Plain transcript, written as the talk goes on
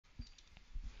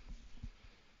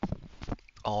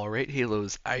Alright,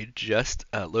 Halos, I just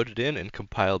loaded in and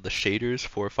compiled the shaders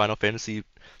for Final Fantasy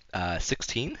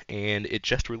 16, and it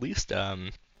just released a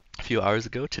few hours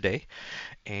ago today,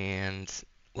 and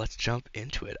let's jump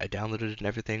into it. I downloaded it and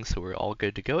everything, so we're all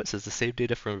good to go. It says the save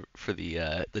data for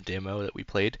the demo that we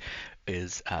played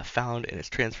is found, and it's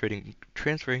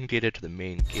transferring data to the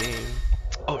main game.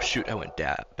 Oh shoot, I went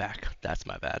back. That's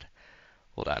my bad.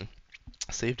 Hold on.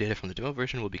 Save data from the demo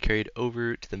version will be carried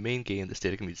over to the main game. This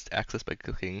data can be accessed by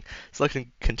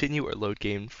selecting continue or load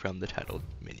game from the title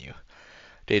menu.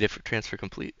 Data for transfer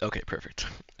complete. Okay, perfect.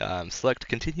 Select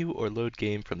continue or load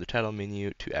game from the title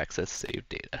menu to access saved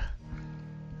data.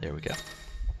 There we go.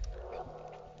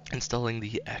 Installing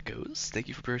the Echoes. Thank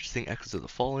you for purchasing Echoes of the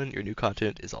Fallen. Your new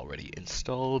content is already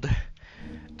installed.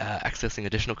 Accessing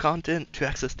additional content. To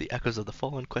access the Echoes of the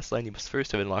Fallen questline, you must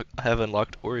first have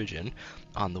unlocked Origin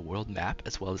on the world map,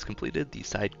 as well as completed the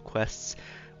side quests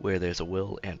where there's a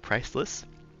will and priceless.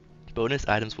 Bonus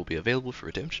items will be available for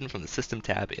redemption from the System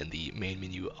tab in the main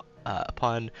menu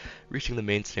upon reaching the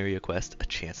main scenario quest, A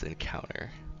Chance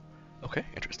Encounter. Okay,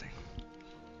 interesting.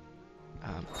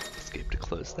 Escape to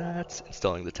close that.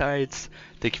 Installing the Tides.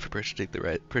 Thank you for purchasing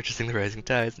the Rising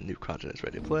Tides. New content is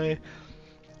ready to play.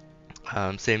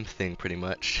 Same thing pretty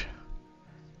much.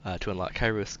 To unlock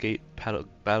Cairo Escape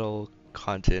battle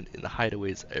content in the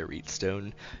Hideaways Aerite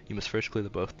Stone, you must first clear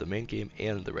both the main game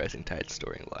and the Rising Tide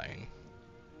storyline.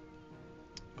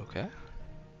 Okay.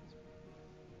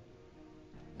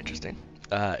 Interesting.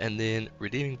 And then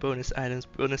redeeming bonus items.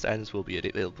 Bonus items will be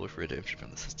available for redemption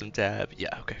from the System tab.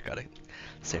 Yeah, okay, got it.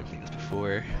 Same thing as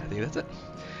before. I think that's it.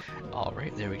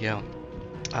 Alright, there we go.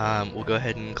 We'll go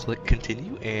ahead and click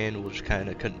continue, and we'll just kind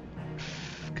of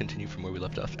continue from where we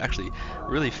left off. Actually,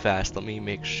 really fast, let me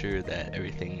make sure that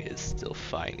everything is still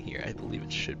fine here. I believe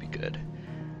it should be good.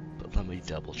 But let me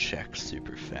double check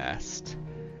super fast.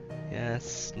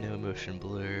 Yes, no motion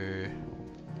blur.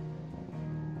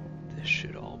 This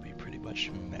should all be pretty much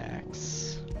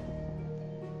max.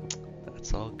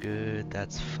 That's all good,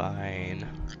 that's fine.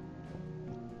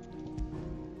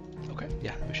 Okay,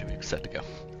 yeah, we should be set to go.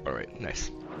 Alright, nice.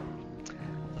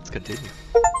 Let's continue.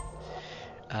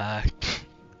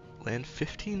 Land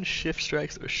 15 shift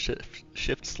strikes or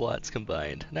shift slots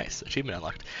combined. Nice, achievement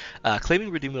unlocked.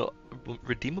 Claiming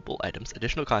redeemable items.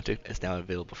 Additional content is now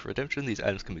available for redemption. These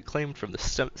items can be claimed from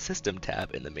the System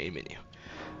tab in the main menu.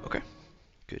 Okay,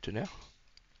 good to know.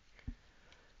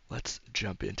 Let's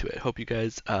jump into it. Hope you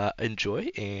guys enjoy,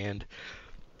 and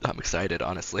I'm excited,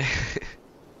 honestly.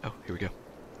 Oh, here we go.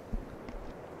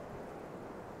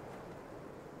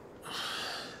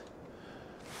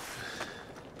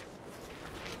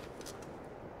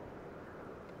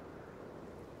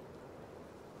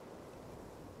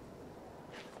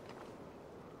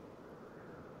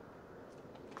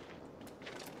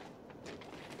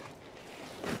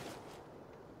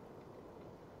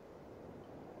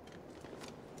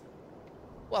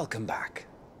 Welcome back.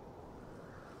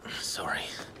 Sorry.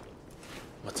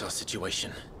 What's our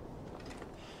situation?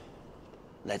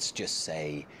 Let's just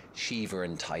say Shiva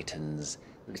and Titan's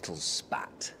little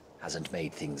spat hasn't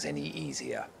made things any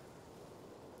easier.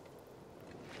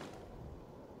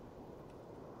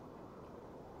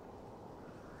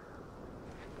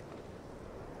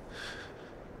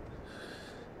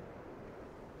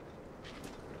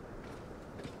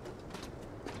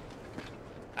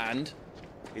 And?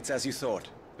 It's as you thought.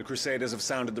 The Crusaders have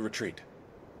sounded the retreat.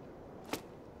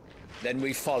 Then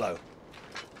we follow.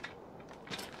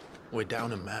 We're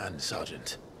down a man,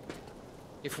 Sergeant.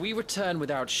 If we return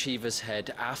without Shiva's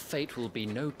head, our fate will be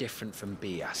no different from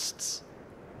Biast's.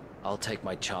 I'll take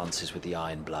my chances with the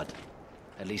Iron Blood.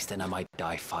 At least then I might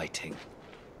die fighting.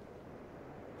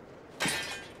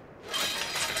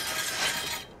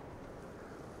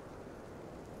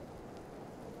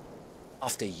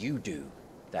 After you do,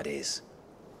 that is.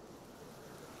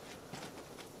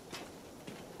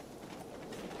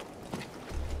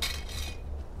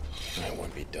 I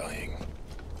won't be dying.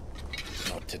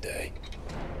 Not today.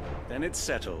 Then it's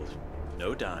settled.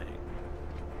 No dying.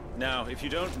 Now, if you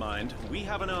don't mind, we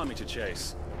have an army to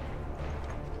chase.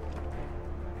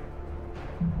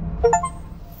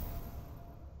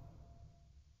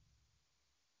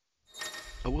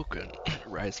 Awoken.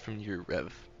 Rise from your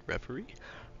reverie.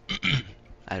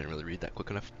 I didn't really read that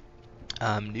quick enough.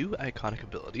 New iconic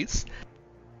abilities.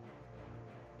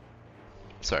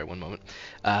 Sorry, one moment.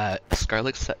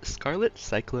 Scarlet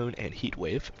Cyclone, and Heat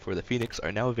Wave for the Phoenix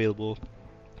are now available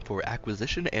for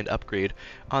acquisition and upgrade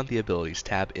on the Abilities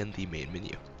tab in the main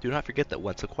menu. Do not forget that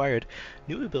once acquired,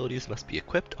 new abilities must be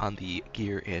equipped on the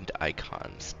Gear and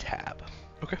Icons tab.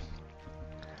 Okay.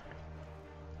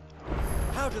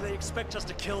 How do they expect us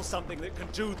to kill something that can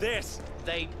do this?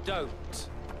 They don't.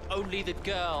 Only the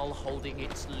girl holding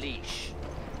its leash.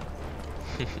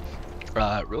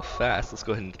 Real fast, let's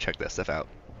go ahead and check that stuff out.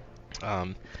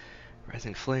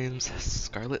 Rising Flames,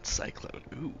 Scarlet Cyclone.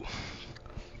 Ooh.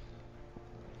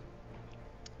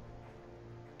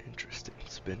 Interesting.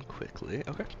 Spin quickly.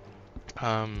 Okay.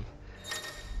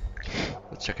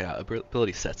 Let's check it out.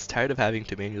 Ability sets. Tired of having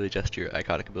to manually adjust your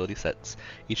iconic ability sets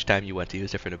each time you want to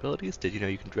use different abilities? Did you know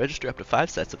you can register up to 5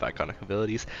 sets of iconic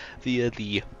abilities via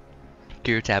the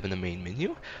Gear tab in the main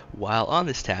menu? While on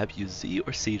this tab, use Z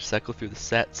or C to cycle through the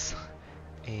sets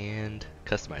and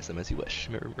customize them as you wish.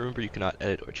 Remember, you cannot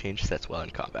edit or change sets while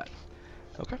in combat.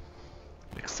 Okay,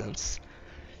 makes sense.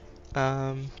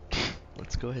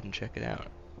 Let's go ahead and check it out.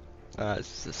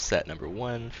 This is set number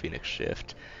 1, Phoenix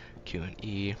Shift, Q and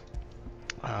E.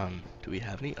 Do we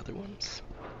have any other ones?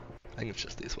 I think it's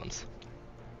just these ones.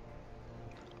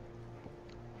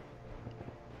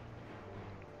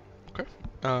 Okay.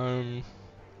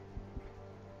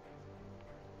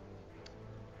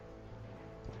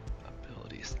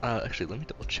 Abilities. Actually, let me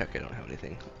double check. I don't have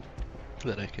anything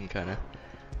that I can kind of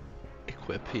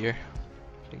equip here.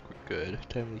 I think we're good.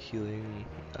 Timely healing.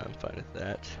 I'm fine with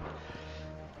that.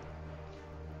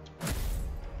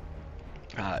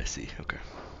 I see. Okay.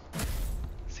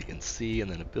 So you can see,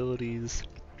 and then abilities.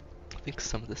 I think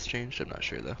some of this changed. I'm not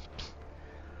sure though.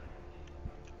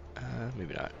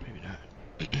 Maybe not. Maybe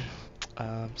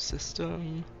not.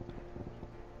 System.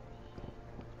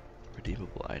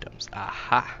 Redeemable items.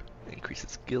 Aha!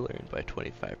 Increases skill earned by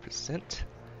 25%.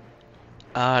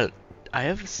 I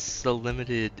have a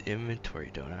limited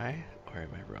inventory, don't I? Or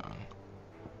am I wrong?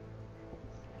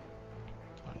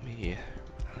 Let me.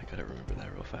 I gotta remember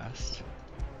that real fast.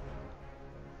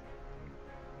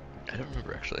 I don't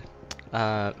remember actually.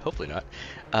 Hopefully not.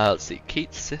 Let's see.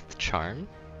 Kate Sith Charm.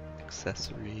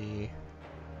 Accessory.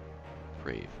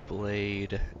 Brave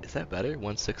Blade. Is that better?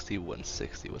 160,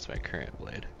 160. What's my current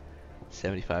blade?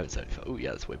 75 and 75. Oh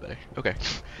yeah, that's way better. Okay.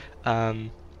 Yeah,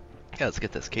 let's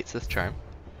get this. Kate Sith Charm.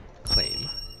 Claim.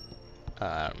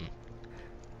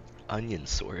 Onion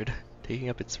Sword. Taking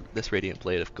up this radiant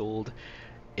blade of gold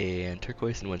and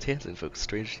turquoise in one's hands invokes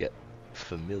strange yet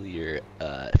familiar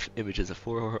images of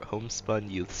 4 homespun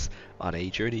youths on a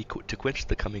journey to quench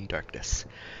the coming darkness.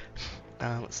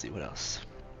 Let's see, what else?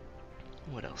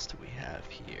 What else do we have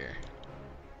here?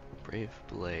 Brave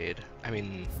Blade. I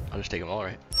mean, I'll just take them all,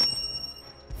 right?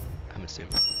 I'm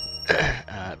assuming.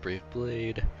 Brave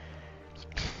Blade.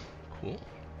 Cool.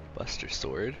 Buster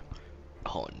Sword.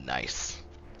 Oh, nice.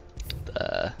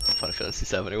 The Final Fantasy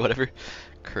VII or whatever.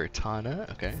 Cortana.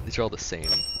 Okay, these are all the same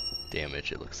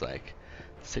damage, it looks like.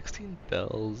 16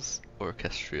 bells.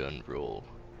 Orchestrion Rule.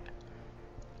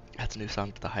 Adds a new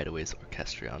song to the Hideaway's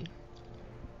Orchestrion.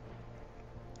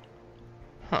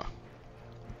 Huh.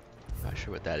 Not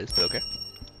sure what that is, but okay.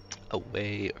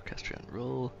 Away, Orchestrion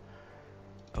Rule.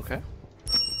 Okay.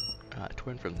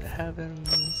 Torn from the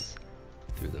heavens.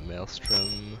 Through the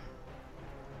maelstrom.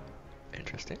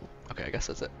 Interesting. Okay, I guess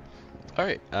that's it.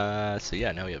 Alright, so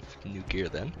yeah, now we have new gear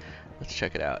then. Let's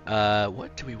check it out.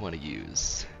 What do we want to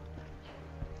use?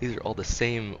 These are all the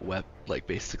same like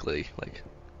basically, like,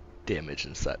 damage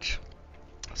and such.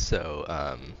 So,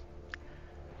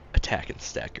 attack and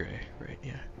stack array, right?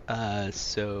 Yeah.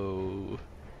 So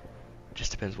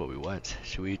just depends what we want.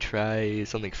 Should we try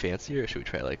something fancier, or should we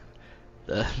try like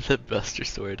the Buster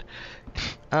Sword?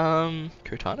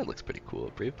 Cortana looks pretty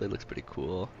cool. Brave Blade looks pretty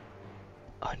cool.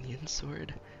 Onion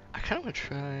Sword. I kind of want to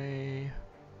try.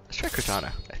 Let's try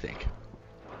Cortana. I think.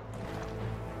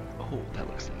 Oh, that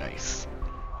looks nice.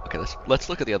 Okay, let's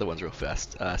look at the other ones real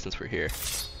fast since we're here.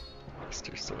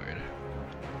 Buster Sword.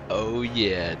 Oh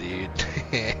yeah, dude.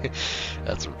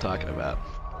 That's what I'm talking about.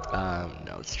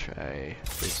 Now let's try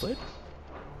Brave Blade.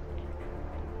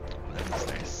 Oh, that looks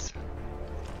nice.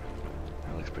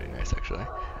 That looks pretty nice actually.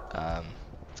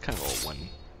 It's kind of all one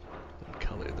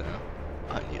color though.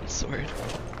 Onion Sword.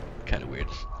 Kind of weird.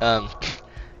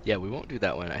 Yeah, we won't do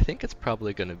that one. I think it's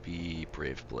probably gonna be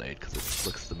Brave Blade because it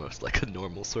looks the most like a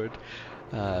normal sword.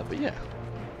 But yeah,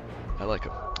 I like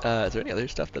them. Is there any other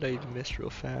stuff that I missed real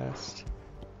fast?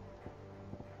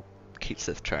 Kate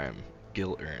Sith Charm,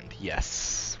 Gil earned.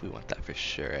 Yes, we want that for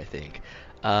sure, I think.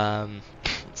 Let's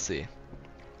see.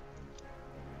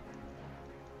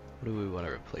 What do we want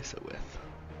to replace it with?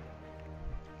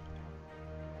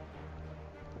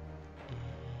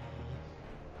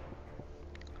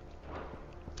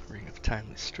 Ring of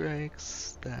Timely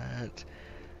Strikes. That.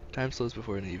 Time slows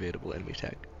before an evadable enemy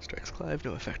attack strikes Clive.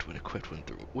 No effect when equipped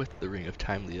with the Ring of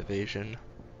Timely Evasion.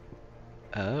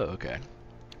 Oh, okay.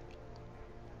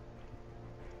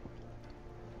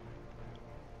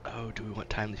 Oh, do we want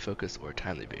timely focus or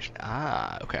timely evasion?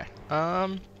 Ah, okay.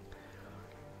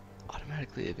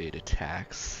 Automatically evade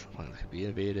attacks. As long as it can be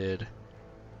evaded.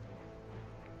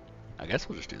 I guess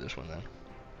we'll just do this one then.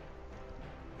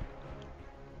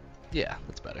 Yeah,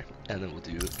 that's better. And then we'll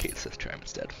do Kate Sith Charm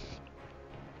instead.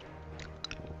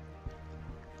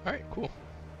 Alright, cool.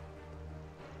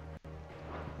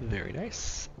 Very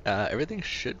nice. Everything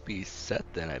should be set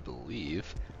then, I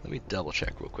believe. Let me double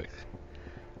check real quick.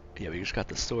 Yeah, we just got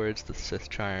the swords, the Sith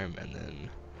Charm, and then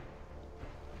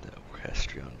the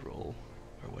Orchestrion roll,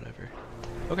 or whatever.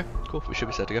 Okay, cool. We should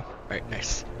be set to go. Alright,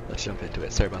 nice. Let's jump into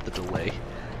it. Sorry about the delay.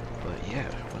 But yeah,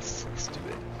 let's do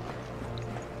it.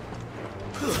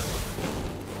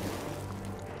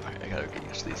 Alright, I gotta get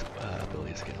used to these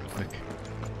abilities again real quick.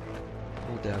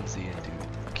 Hold down Z and do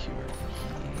Q or P.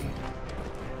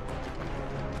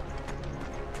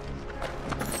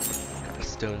 Got a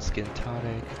Stone Skin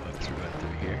Tonic. Oh, because we're going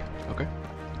through here. Okay.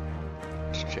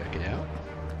 Let's check it out.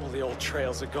 All the old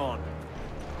trails are gone.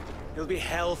 It'll be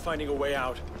hell finding a way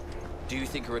out. Do you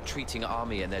think a retreating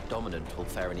army and their dominant will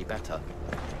fare any better?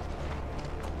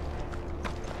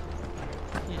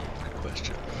 Good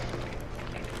question.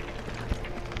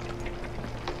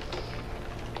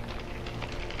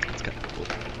 That's kind of cool.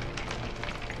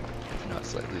 If not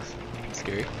slightly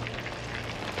scary.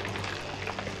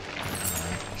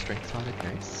 Strength tonic,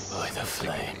 nice. By the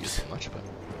flames. So much, but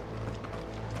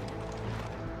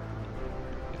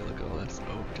look at all this.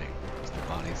 Oh dang, there's the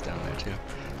bodies down there too.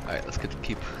 All right, let's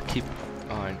keep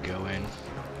on going.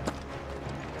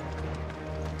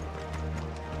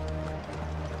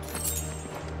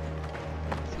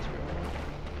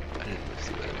 I didn't really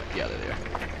see where they went. Yeah, there they are.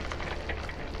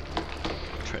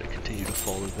 Try to continue to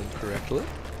follow them correctly.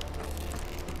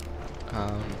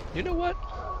 You know what?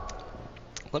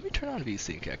 Let me turn on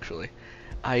VSync actually.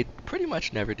 I pretty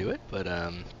much never do it, but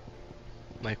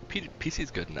my PC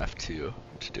is good enough to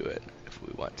do it if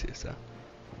we want to. So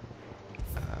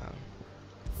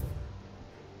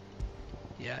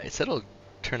yeah, it said it'll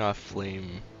turn off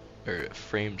frame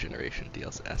generation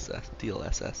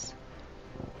DLSS,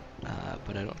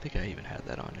 but I don't think I even had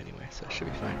that on anyway, so it should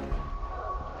be fine.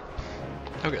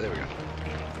 Okay, there we go.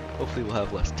 Hopefully we'll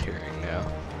have less tearing now.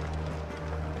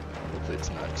 Hopefully it's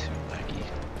not too laggy.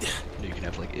 You know, you can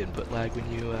have like input lag when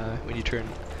you turn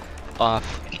off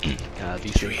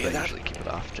VSync, but I usually keep it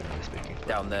off, generally speaking.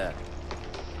 Down there.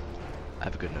 I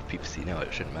have a good enough PC now,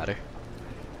 it shouldn't matter.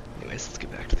 Anyways, let's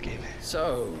get back to the game.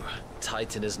 So,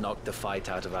 Titan has knocked the fight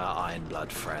out of our Iron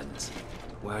Blood friends.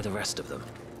 Where are the rest of them?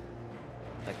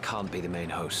 That can't be the main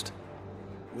host.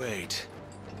 Wait.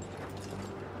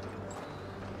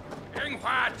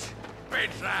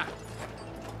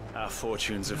 Our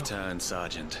fortunes have turned,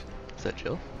 Sergeant. Is that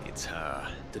Jill? It's her.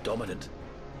 The Dominant.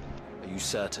 Are you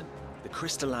certain? The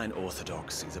Crystalline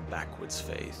Orthodox is a backwards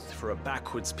faith for a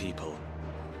backwards people.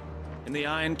 In the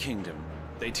Iron Kingdom,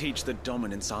 they teach that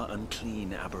dominants are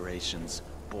unclean aberrations,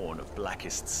 born of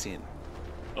blackest sin.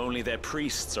 Only their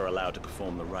priests are allowed to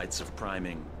perform the rites of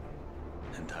priming.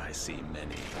 And I see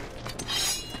many.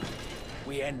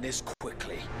 We end this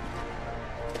quickly.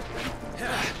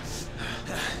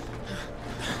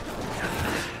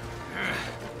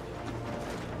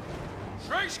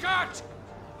 Scott!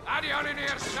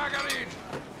 Adionir Sagarin!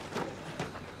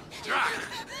 Drak!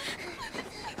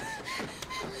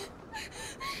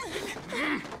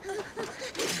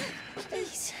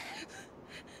 Please.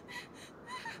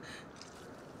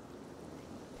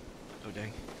 Oh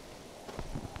dang.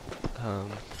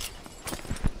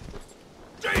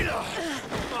 Data!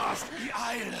 Must be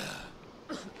Isle!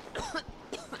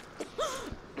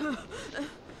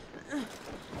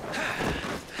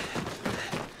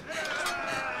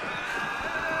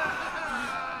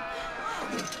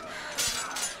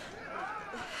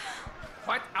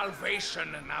 What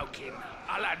Alvation Naukin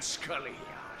Alad Scully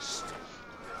asked.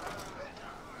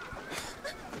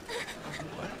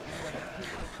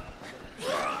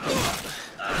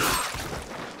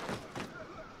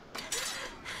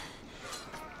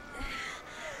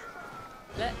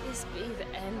 Let this be the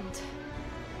end.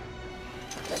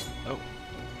 Oh.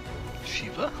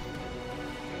 Shiva?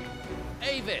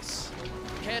 Avis!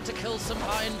 Care to kill some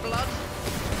Iron Blood?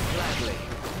 Gladly.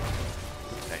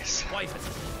 Nice. Wyvern,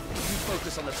 you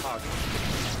focus on the target.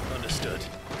 Understood.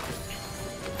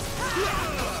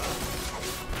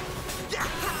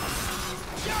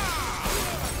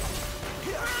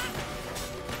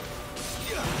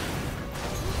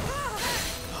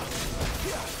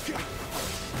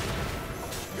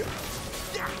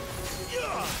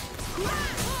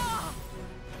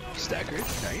 Staggered.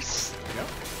 Nice. There we go.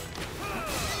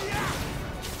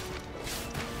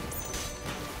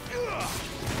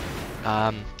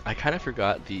 I kind of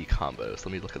forgot the combos.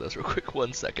 Let me look at those real quick.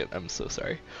 1 second. I'm so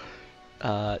sorry.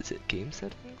 Is it game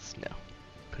settings? No.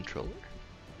 Controller?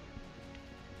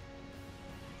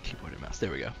 Keyboard and mouse.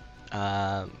 There we go.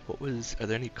 Are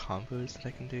there any combos that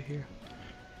I can do here?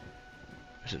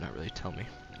 Or does it not really tell me?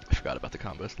 I forgot about the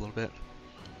combos a little bit.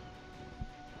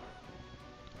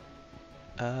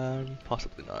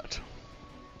 Possibly not.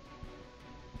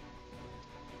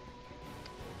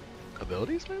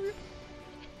 Abilities, maybe?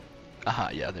 Aha,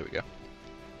 yeah, there we go.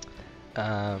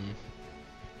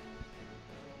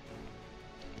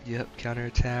 Yep,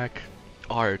 counterattack.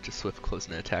 R to swift close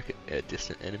and attack a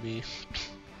distant enemy.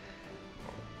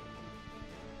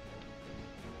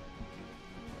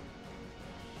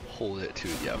 Hold it to,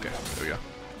 yeah, okay, there we go.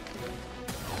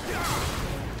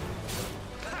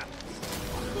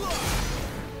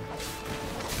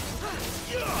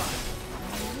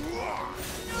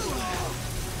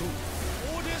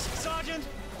 Orders, Sergeant!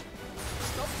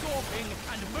 Stop gawping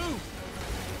and move!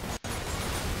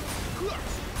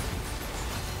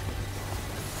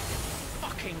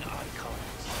 Fucking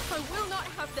icons! I will not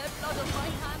have their blood on my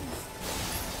hands.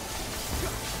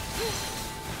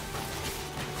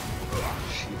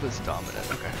 She was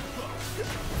dominant, okay.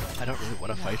 I don't really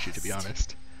want to fight you, to be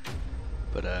honest.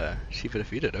 But, Shiva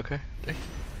defeated, okay.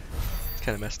 It's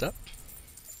kind of messed up.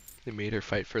 They made her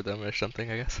fight for them or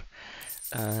something, I guess.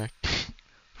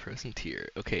 Frozen tear.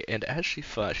 Okay, and as she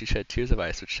fought, she shed tears of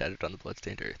ice which shattered on the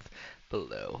bloodstained earth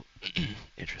below.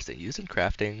 Interesting. Used in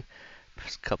crafting,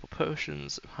 a couple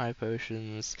potions, high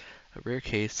potions, a rare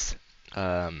case,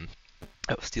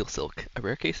 steel silk. A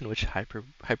rare case in which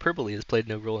hyperbole has played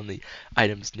no role in the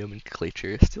item's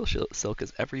nomenclature. Steel silk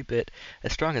is every bit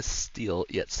as strong as steel,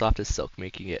 yet soft as silk,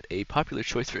 making it a popular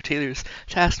choice for tailors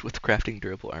tasked with crafting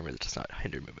durable armor that does not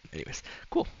hinder movement. Anyways,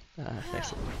 cool.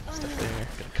 Nice little stuff there.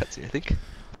 Got a cutscene, I think.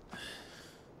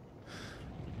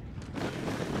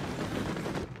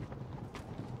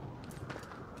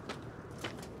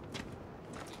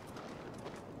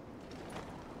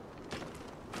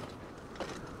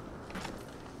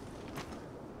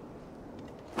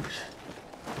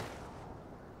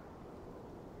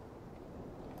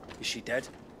 Is she dead?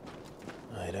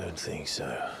 I don't think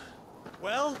so.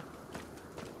 Well,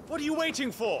 what are you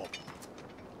waiting for?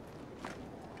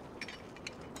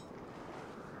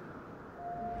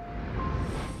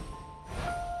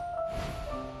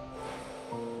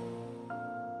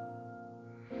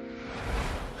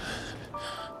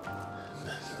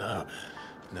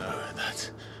 No,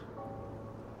 that's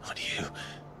not you.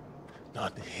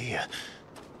 Not here.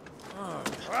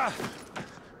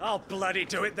 I'll bloody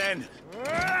do it then.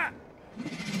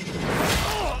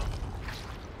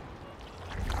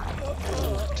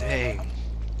 Dang.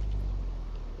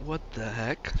 What the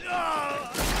heck?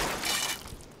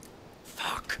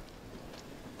 Fuck.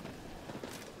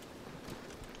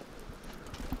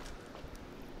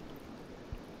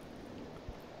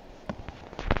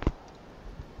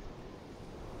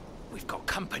 We've got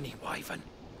company, Wyvern.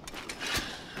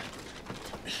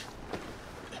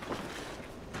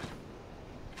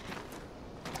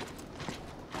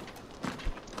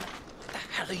 What the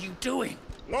hell are you doing?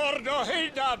 Lord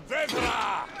Ohida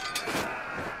Vedra!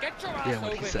 Get your Yeah, ass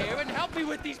what he over said. here and help me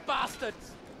with these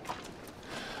bastards!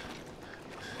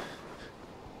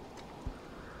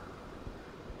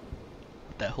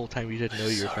 That whole time you didn't know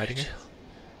you were fighting her?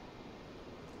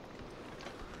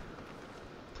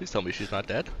 Please tell me she's not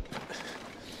dead.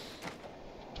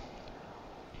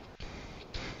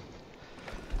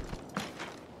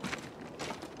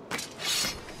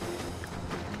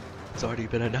 It's already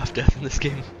been enough death in this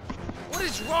game. What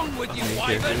is wrong with you, Main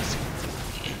Wyvern? characters.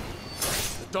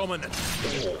 The dominant. Get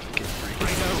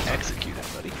freaking executed,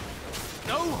 buddy.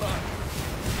 Know her!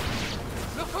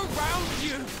 Look around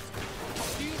you!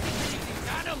 Do you think these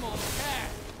animals care?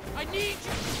 I need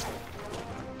you!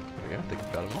 Yeah, I think we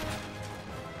got him all.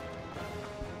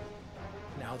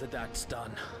 Now that that's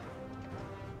done,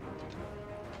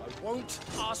 I won't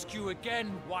ask you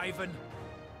again, Wyvern.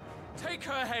 Take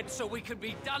her head so we can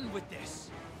be done with this.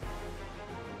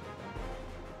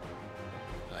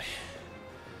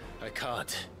 I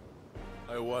can't.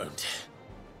 I won't.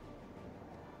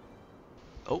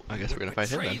 Oh, I guess we're gonna fight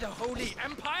him Betray then. the Holy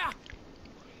Empire?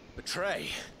 Betray?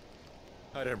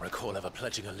 I don't recall ever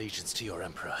pledging allegiance to your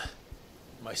emperor.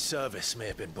 My service may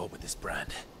have been bought with this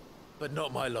brand, but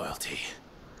not my loyalty.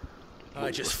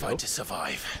 I just fight to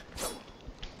survive.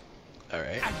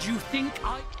 Alright. And you think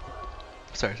I...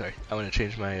 Sorry. I want to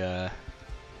change my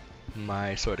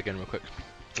my sword again real quick.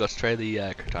 Let's try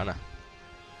the katana.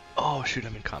 Oh shoot,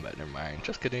 I'm in combat. Never mind.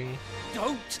 Just kidding.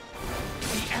 Don't!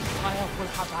 The Empire will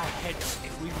have our heads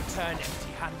if we return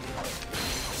empty-handed.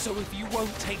 So if you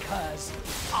won't take hers,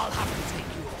 I'll have to take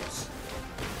yours.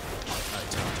 I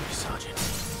told you, Sergeant.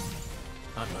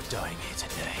 I'm not dying here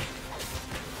today.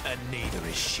 And neither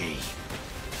is she.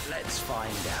 Let's find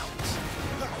out.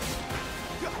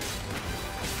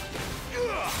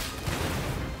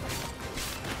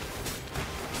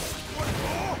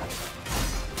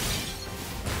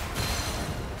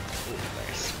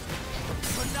 Nice.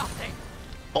 For nothing.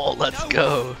 Oh, let's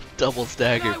go! Double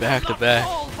stagger back to back.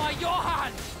 All by your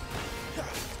hand.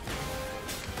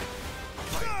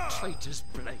 Traitor's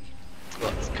blade.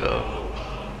 Let's go.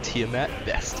 Tiamat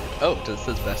bested. Oh, it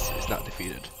says bested. He's not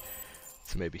defeated.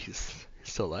 So maybe he's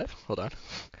still alive? Hold on.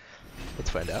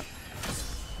 Let's find out.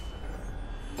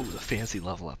 Oh, the fancy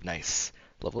level up. Nice.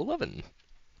 Level 11.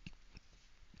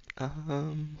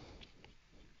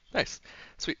 Nice.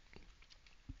 Sweet.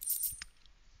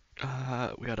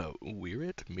 We got a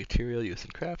Weird material used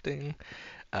in crafting.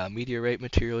 Meteorite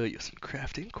material used in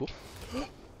crafting. Cool.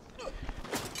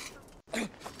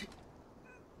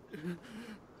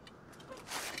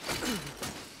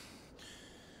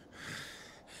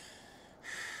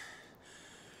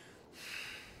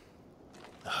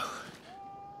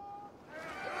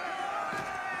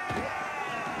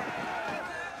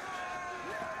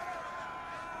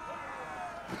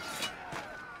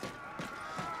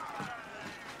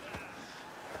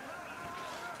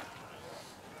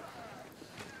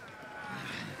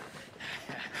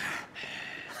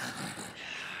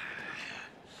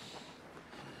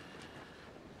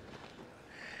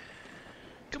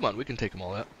 Come on, we can take them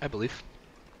all out, I believe.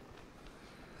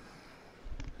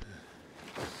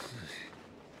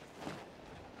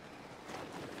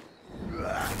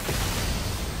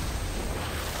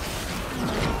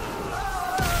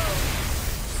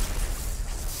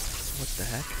 What the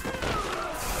heck?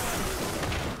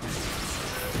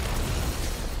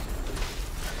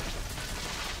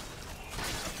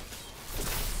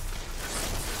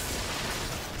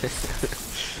 Yeah,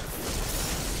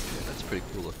 that's pretty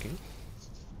cool looking.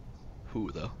 Who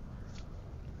though?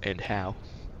 And how?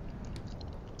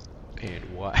 And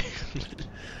why?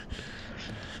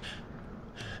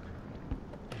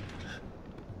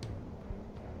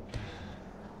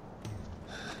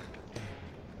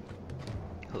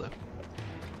 Hello.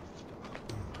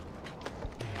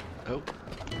 Oh.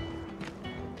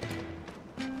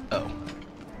 Oh.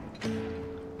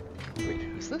 Wait,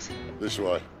 who's this? This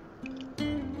way.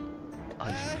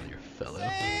 Unfamiliar fellow.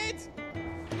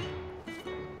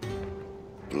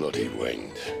 Bloody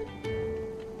wind.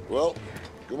 Well,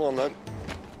 come on then.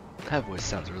 That voice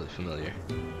sounds really familiar.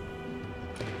 I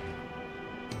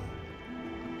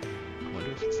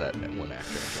wonder if it's that one actor.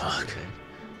 Fuck.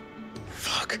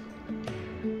 Fuck.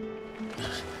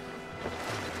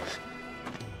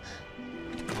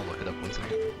 I'll look it up 1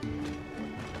 second.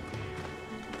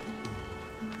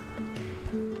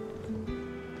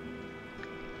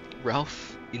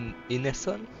 Ralph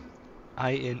Ineson?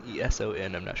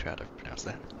 Ineson. I'm not sure how to pronounce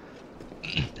that.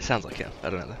 It sounds like him.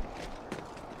 I don't know that.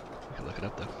 I can look it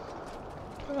up though.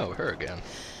 Oh, her again.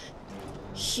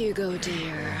 Hugo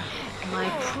dear, my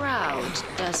proud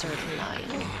desert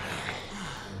lion.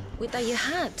 Would that you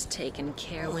had taken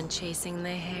care when chasing the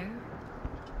hare?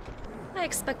 I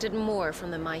expected more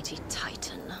from the mighty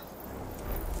Titan.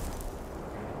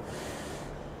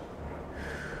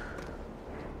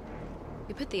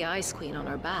 We put the Ice Queen on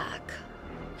our back.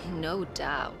 No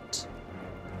doubt.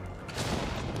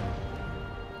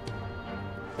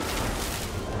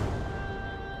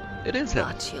 It is him.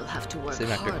 But you'll have to work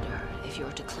Same actor. harder if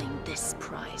you're to claim this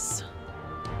prize.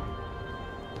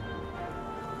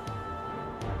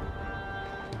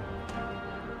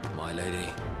 My lady,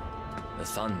 the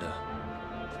thunder.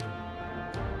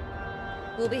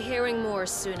 We'll be hearing more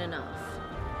soon enough.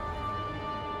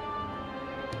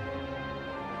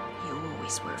 You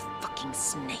always were fucking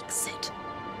snakes, it.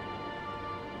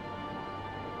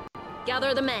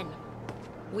 Gather the men.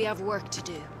 We have work to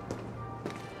do.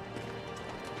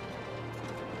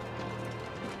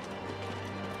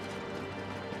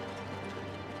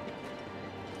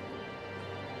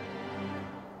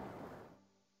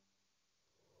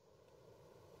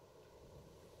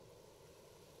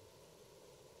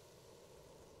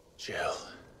 Jill.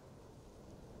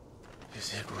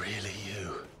 Is it really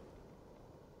you?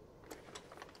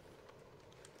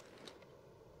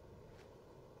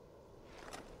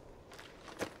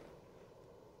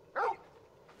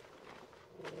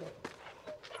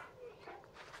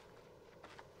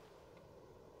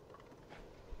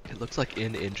 It looks like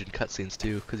in-engine cutscenes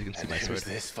too, because you can see And my sword who's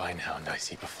this fine hound I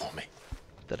see before me?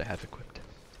 that I have equipped.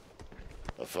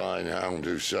 A fine hound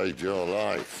who saved your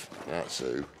life. That's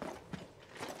who.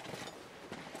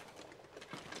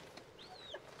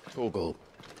 Torgal.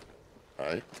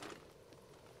 Aye?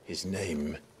 His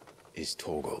name is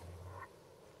Torgal.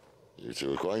 You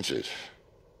two acquainted?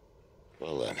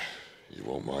 Well then, you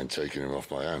won't mind taking him off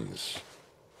my hands.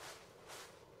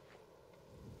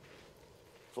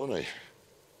 Funny.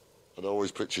 I'd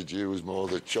always pictured you as more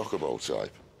the chocobo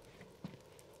type.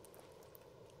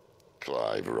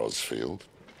 Clive Rosfield.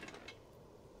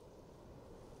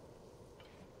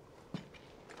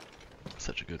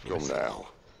 Such a good voice. Come now.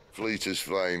 Fleet as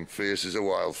flame, fierce as a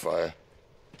wildfire.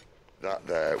 That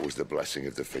there was the blessing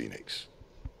of the Phoenix.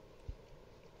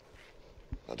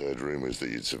 I'd heard rumors that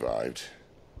you'd survived,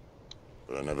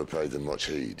 but I never paid them much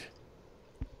heed.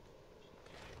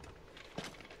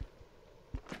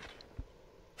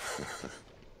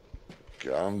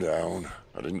 Calm down.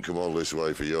 I didn't come all this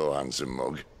way for your handsome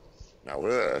mug. Now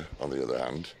her, on the other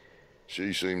hand,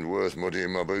 she seemed worth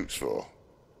muddying my boots for.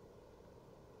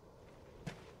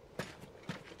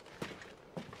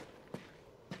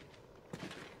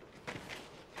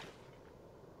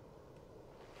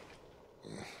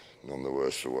 None the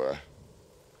worse for wear.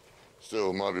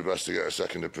 Still, might be best to get a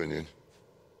second opinion.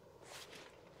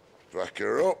 Back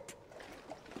her up.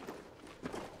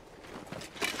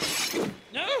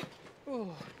 No! Oh.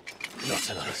 Not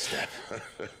another step.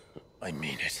 I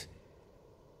mean it.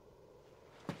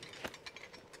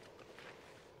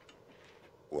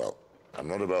 Well, I'm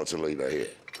not about to leave her here.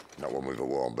 Not one with a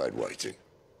warm bed waiting.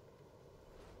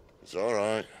 It's all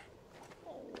right.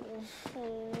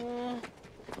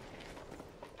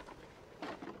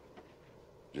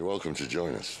 You're welcome to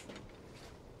join us.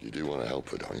 You do want to help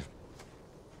her, don't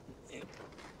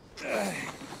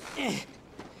you?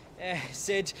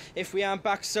 Sid, if we aren't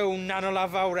back soon, Nan'll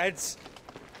have our heads.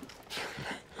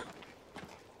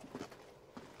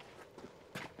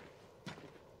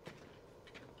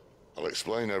 I'll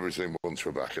explain everything once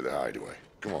we're back at the hideaway.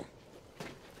 Come on.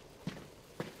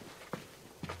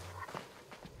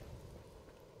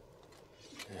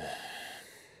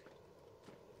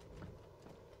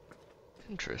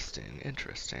 Interesting,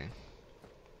 interesting.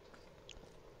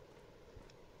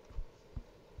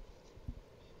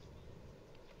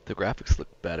 The graphics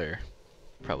look better.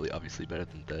 Probably obviously better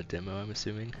than the demo, I'm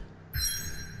assuming.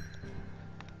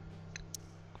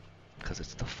 Because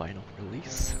it's the final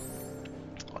release.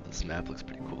 Oh, this map looks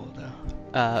pretty cool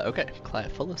though. Okay,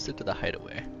 Clive, follow Sid to the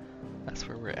hideaway. That's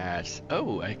where we're at.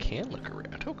 Oh, I can look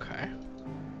around, okay.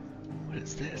 What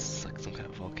is this? Like some kind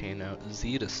of volcano.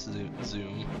 Z to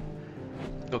zoom.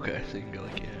 Okay, so you can go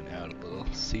like in and out a little.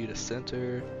 C to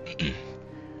center.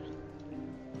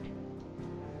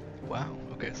 Wow,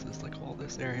 okay, so there's like all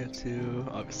this area too.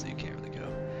 Obviously you can't really go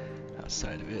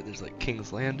outside of it. There's like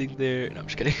King's Landing there. No, I'm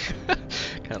just kidding.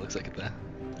 Kinda looks like that.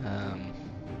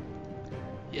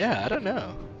 Yeah, I don't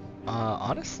know.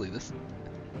 Honestly, this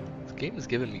game is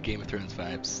giving me Game of Thrones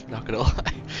vibes, not gonna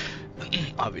lie.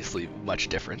 Obviously much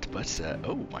different, but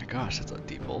oh my gosh, that's a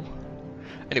deep hole.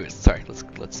 Anyways, sorry, let's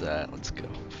go.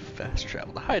 Fast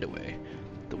travel. The hideaway.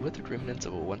 The withered remnants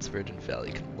of a once verdant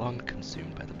valley long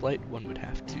consumed by the blight. One would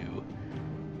have to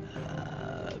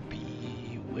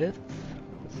be with.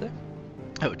 What's that?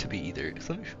 Oh, to be either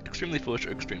extremely foolish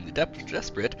or extremely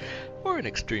desperate, or an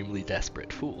extremely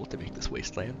desperate fool to make this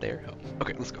wasteland their home.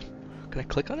 Okay, let's go. Can I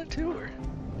click on it too, or?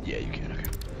 Yeah, you can.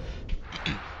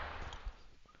 Okay.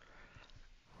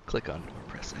 Click on or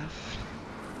press F.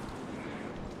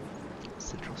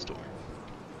 Central Store.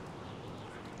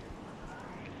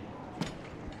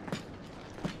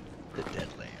 The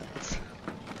Deadlands.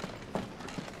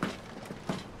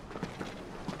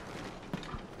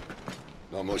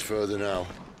 Not much further now.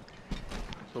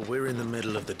 But we're in the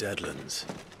middle of the Deadlands.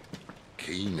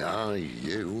 Keen eye,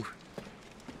 you.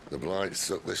 The blight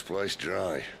sucked this place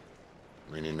dry.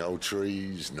 Meaning no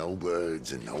trees, no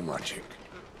birds, and no magic.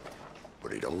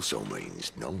 But it also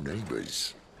means no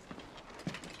neighbors.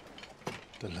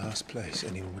 The last place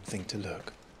anyone would think to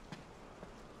look.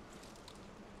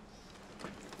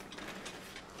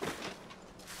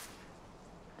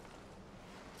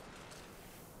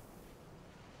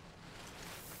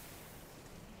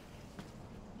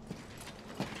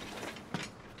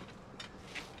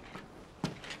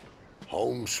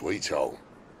 Home sweet home.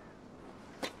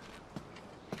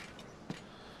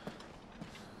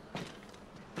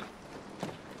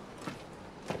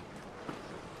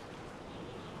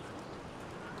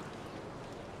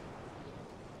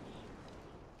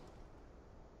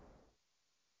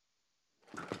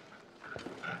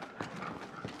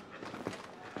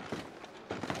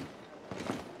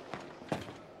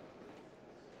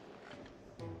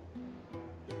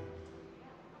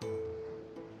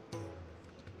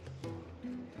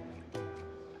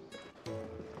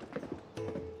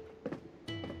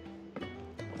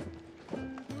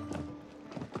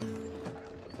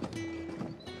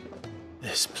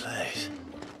 This place.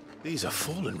 These are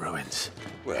fallen ruins.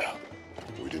 Well,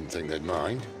 we didn't think they'd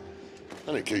mind.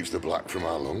 And it keeps the black from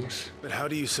our lungs. But how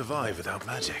do you survive without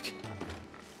magic?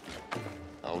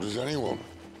 How does anyone?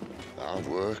 Hard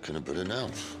work and a bit of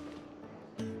nous.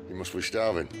 You must be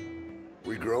starving.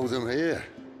 We grow them here,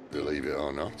 believe it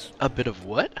or not. A bit of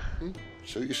what?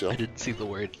 Suit yourself. I didn't see the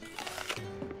word.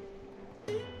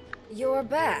 You're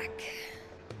back.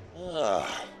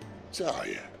 Ah,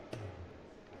 Talia.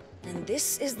 And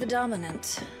this is the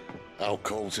Dominant. Out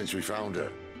cold since we found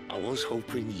her. I was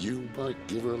hoping you might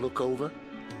give her a look over.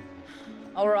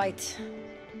 All right.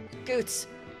 Goots,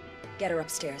 get her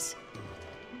upstairs.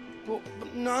 But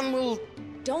none will...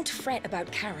 Don't fret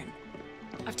about Karen.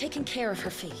 I've taken care of her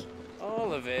fee.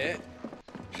 All of it?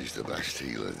 She's the best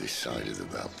healer this side of the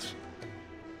belt.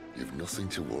 You've nothing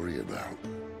to worry about.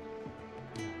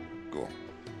 Go on,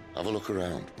 have a look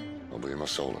around. I'll be in my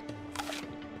solar.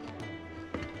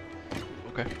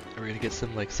 Okay, are we gonna get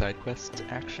some like side quest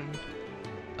action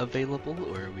available,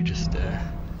 or are we just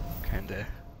kinda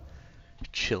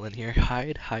chilling here?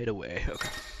 Hide away. Okay.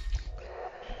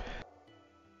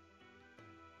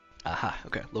 Aha,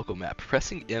 okay, local map.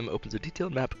 Pressing M opens a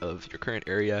detailed map of your current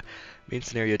area. Main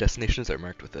scenario destinations are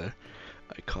marked with a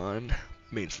icon.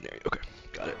 Main scenario, okay,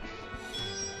 got it.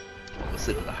 Follow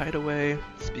Sid to the hideaway.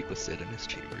 Speak with Sid in his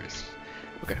chambers.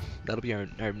 Okay, that'll be our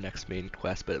next main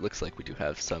quest, but it looks like we do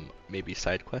have some maybe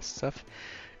side quest stuff.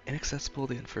 Inaccessible,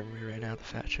 the infirmary right now, the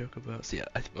fat chocobo. So yeah,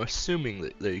 I'm assuming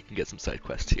that you can get some side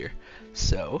quests here.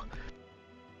 So,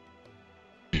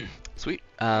 sweet.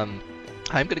 I'm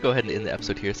gonna go ahead and end the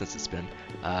episode here since it's been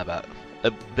about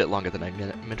a bit longer than I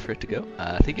meant for it to go.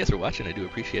 Thank you guys for watching, I do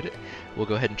appreciate it. We'll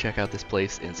go ahead and check out this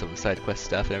place and some of the side quest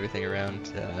stuff and everything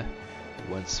around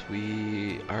once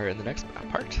we are in the next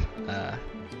part.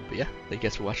 But yeah, thank you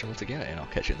guys for watching once again, and I'll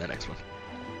catch you in the next one.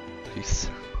 Peace.